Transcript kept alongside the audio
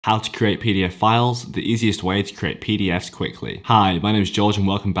How to create PDF files, the easiest way to create PDFs quickly. Hi, my name is George and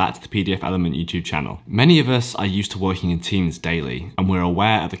welcome back to the PDF Element YouTube channel. Many of us are used to working in teams daily, and we're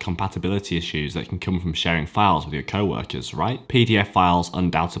aware of the compatibility issues that can come from sharing files with your coworkers, right? PDF files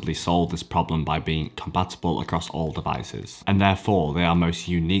undoubtedly solve this problem by being compatible across all devices, and therefore they are most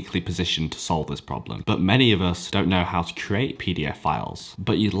uniquely positioned to solve this problem. But many of us don't know how to create PDF files.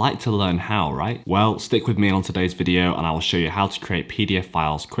 But you'd like to learn how, right? Well, stick with me on today's video and I will show you how to create PDF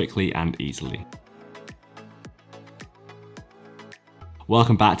files quickly and easily.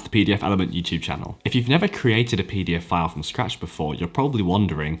 Welcome back to the PDF Element YouTube channel. If you've never created a PDF file from scratch before, you're probably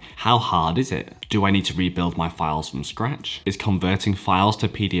wondering, how hard is it? Do I need to rebuild my files from scratch? Is converting files to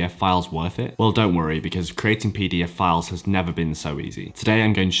PDF files worth it? Well, don't worry, because creating PDF files has never been so easy. Today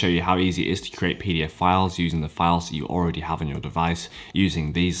I'm going to show you how easy it is to create PDF files using the files that you already have on your device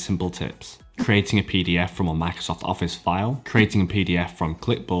using these simple tips. Creating a PDF from a Microsoft Office file, creating a PDF from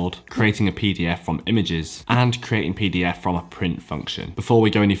Clipboard, creating a PDF from images, and creating PDF from a print function. Before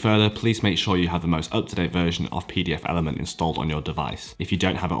we go any further, please make sure you have the most up-to-date version of PDF Element installed on your device. If you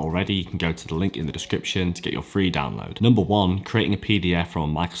don't have it already, you can go to the link in the description to get your free download. Number 1, creating a PDF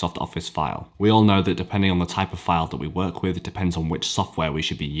from a Microsoft Office file. We all know that depending on the type of file that we work with, it depends on which software we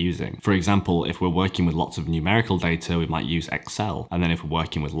should be using. For example, if we're working with lots of numerical data, we might use Excel, and then if we're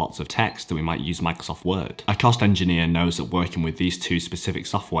working with lots of text, then we might use Microsoft Word. A cost engineer knows that working with these two specific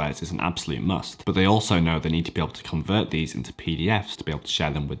softwares is an absolute must, but they also know they need to be able to convert these into PDFs to be able to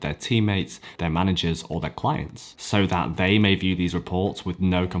share them with their teammates, their managers, or their clients, so that they may view these reports with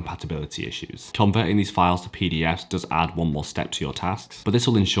no compatibility issues. Converting these files to PDFs does add one more step to your tasks, but this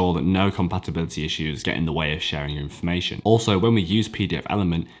will ensure that no compatibility issues get in the way of sharing your information. Also, when we use PDF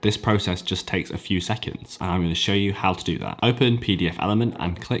Element, this process just takes a few seconds, and I'm going to show you how to do that. Open PDF Element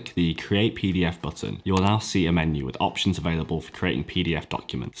and click the Create PDF button. You will now see a menu with options available for creating PDF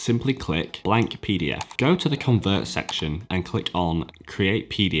documents. Simply click blank PDF. Go to the Convert section and click on Create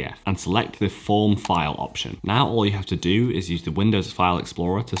PDF and select the Form File option. Now all you have to do is use the Windows File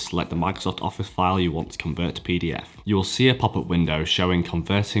Explorer to select the Microsoft Office file you want to convert to PDF. You will see a pop-up window showing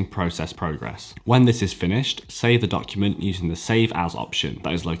Converting Process Progress. When this is finished, save the document using the Save As option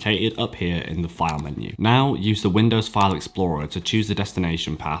that is located up here in the File menu. Now use the Windows File Explorer to choose the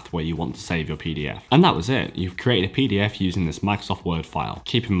destination path where you want to save your PDF. And that was it. You've created a PDF using this Microsoft Word file.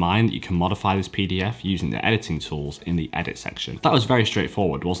 Keep in mind that you can modify this PDF using the editing tools in the Edit section. That was very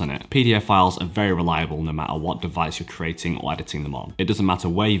straightforward, wasn't it? PDF files are very reliable no matter what device you're creating or editing them on. It doesn't matter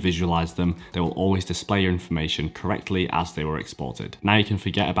where you visualize them, they will always display your information correctly as they were exported. Now you can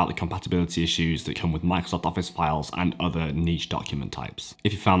forget about the compatibility issues that come with Microsoft Office files and other niche document types.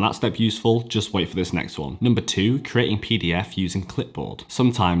 If you found that step useful, just wait for this next one. Number 2, creating PDF using Clipboard.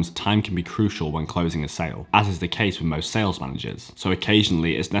 Sometimes time can be crucial when closing a sale, as is the case with most sales managers. So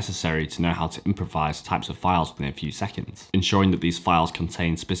occasionally it's necessary to know how to improvise types of files within a few seconds, ensuring that these files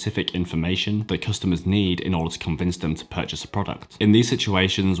contain specific information that customers need in order to convince them to purchase a product. In these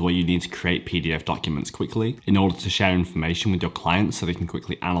situations where you need to create PDF documents quickly, in order to share information with your clients so they can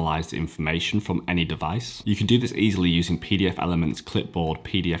quickly analyze the information from any device, you can do this easily using PDF Element's Clipboard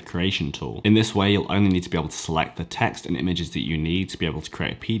PDF creation tool. In this way, you'll only need to be able to select the text and images that you need to be able to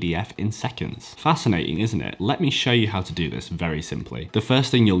create a PDF in seconds. Fascinating, isn't it? Let me show you how to do this very simply. The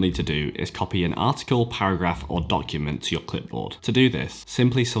first thing you'll need to do is copy an article, paragraph, or document to your clipboard. To do this,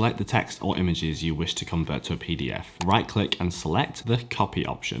 simply select the text or images you wish to convert to a PDF. Right-click and select the copy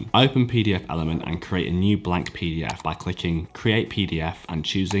option. Open PDF Element and create a new blank PDF by clicking Create PDF and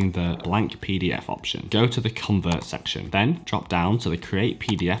choosing the blank PDF option. Go to the Convert section, then drop down to the Create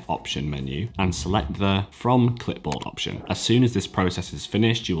PDF option menu and select the From Clipboard option. As soon as this process is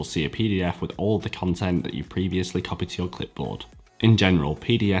finished, you will see a PDF with all the content that you previously copied to your clipboard. In general,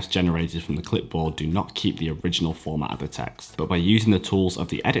 PDFs generated from the clipboard do not keep the original format of the text, but by using the tools of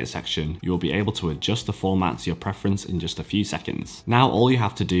the Edit section, you will be able to adjust the format to your preference in just a few seconds. Now all you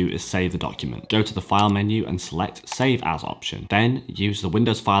have to do is save the document. Go to the File menu and select Save As option. Then use the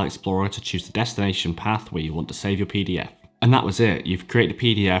Windows File Explorer to choose the destination path where you want to save your PDF. And that was it. You've created a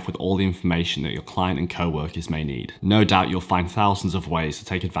PDF with all the information that your client and co-workers may need. No doubt you'll find thousands of ways to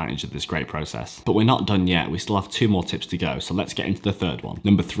take advantage of this great process. But we're not done yet. We still have 2 more tips to go, so let's get into the third one.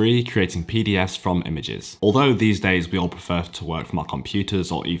 Number 3, creating PDFs from images. Although these days we all prefer to work from our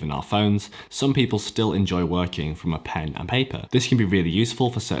computers or even our phones, some people still enjoy working from a pen and paper. This can be really useful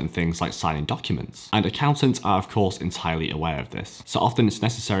for certain things like signing documents. And accountants are of course entirely aware of this. So often it's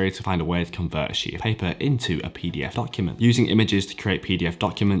necessary to find a way to convert a sheet of paper into a PDF document. Using images to create PDF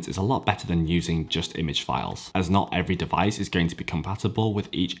documents is a lot better than using just image files, as not every device is going to be compatible with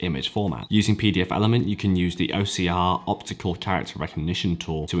each image format. Using PDF Element, you can use the OCR optical character recognition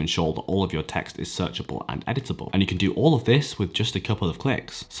tool to ensure that all of your text is searchable and editable. And you can do all of this with just a couple of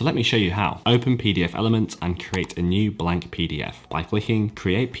clicks. So let me show you how. Open PDF Element and create a new blank PDF by clicking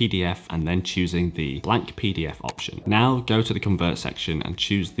Create PDF and then choosing the blank PDF option. Now go to the Convert section and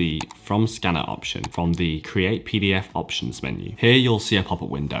choose the From Scanner option from the Create PDF Options menu. Here you'll see a pop-up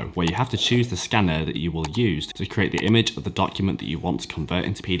window where you have to choose the scanner that you will use to create the image of the document that you want to convert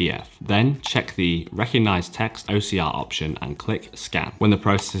into PDF. Then check the Recognize Text OCR option and click Scan. When the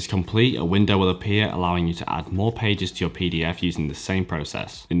process is complete, a window will appear allowing you to add more pages to your PDF using the same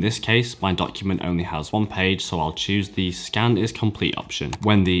process. In this case, my document only has one page, so I'll choose the Scan is Complete option.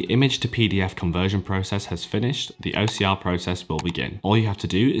 When the image to PDF conversion process has finished, the OCR process will begin. All you have to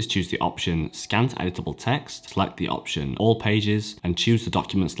do is choose the option Scan to Editable Text, select the option All Pages, and choose the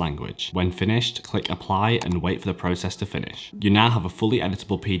document's language. When finished, click Apply and wait for the process to finish. You now have a fully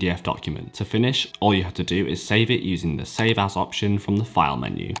editable PDF document. To finish, all you have to do is save it using the Save As option from the File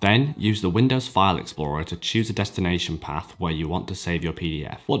menu. Then use the Windows File Explorer to choose a destination path where you want to save your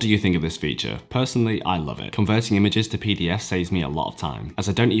PDF. What do you think of this feature? Personally, I love it. Converting images to PDF saves me a lot of time, as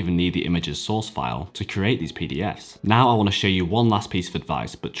I don't even need the image's source file to create these PDFs. Now I want to show you one last piece of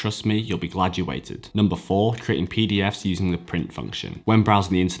advice, but trust me, you'll be glad you waited. Number 4, creating PDFs using the print function. When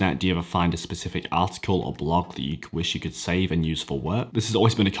browsing the internet, do you ever find a specific article or blog that you wish you could save and use for work? This has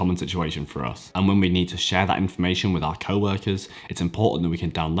always been a common situation for us, and when we need to share that information with our coworkers, it's important that we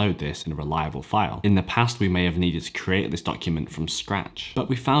can download this in a reliable file. In the past, we may have needed to create this document from scratch, but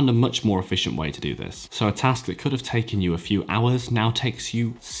we found a much more efficient way to do this. So a task that could have taken you a few hours now takes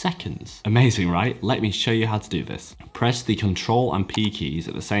you seconds. Amazing, right? Let me show you how to do this. Press the Ctrl and P keys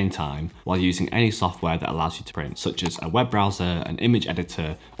at the same time while using any software that allows you to print, such as a web browser, an image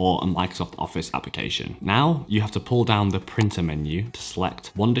editor, or a Microsoft Office application. Now you have to pull down the printer menu to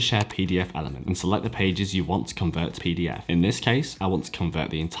select Wondershare PDF Element and select the pages you want to convert to PDF. In this case, I want to convert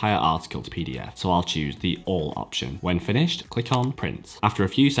the entire article to PDF, so I'll choose the All option. When finished, click on Print. After a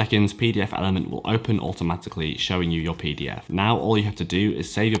few seconds, PDF Element will open automatically, showing you your PDF. Now all you have to do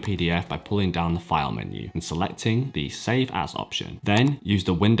is save your PDF by pulling down the File menu and selecting the Save As option. Then use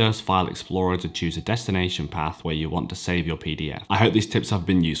the Windows File Explorer to choose a destination path where you want to save your PDF. I hope these tips have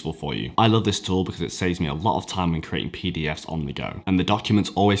been useful for you. I love this tool because it saves me a lot of time when creating PDFs on the go, and the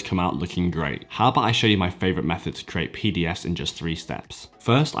documents always come out looking great. How about I show you my favorite method to create PDFs in just 3 steps.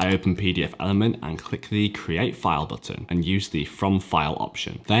 First, I open PDF Element and click the Create File button and use the From File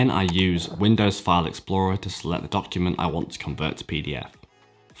option. Then I use Windows File Explorer to select the document I want to convert to PDF.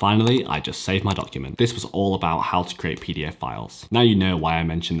 Finally, I just saved my document. This was all about how to create PDF files. Now you know why I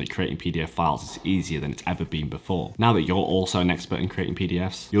mentioned that creating PDF files is easier than it's ever been before. Now that you're also an expert in creating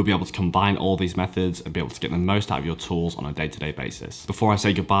PDFs, you'll be able to combine all these methods and be able to get the most out of your tools on a day-to-day basis. Before I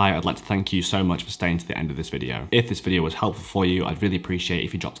say goodbye, I'd like to thank you so much for staying to the end of this video. If this video was helpful for you, I'd really appreciate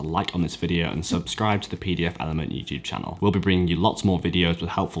if you dropped a like on this video and subscribe to the PDF Element YouTube channel. We'll be bringing you lots more videos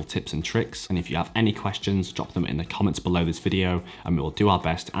with helpful tips and tricks, and if you have any questions, drop them in the comments below this video and we will do our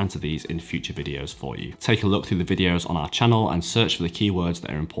best to answer these in future videos for you. Take a look through the videos on our channel and search for the keywords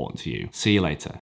that are important to you. See you later.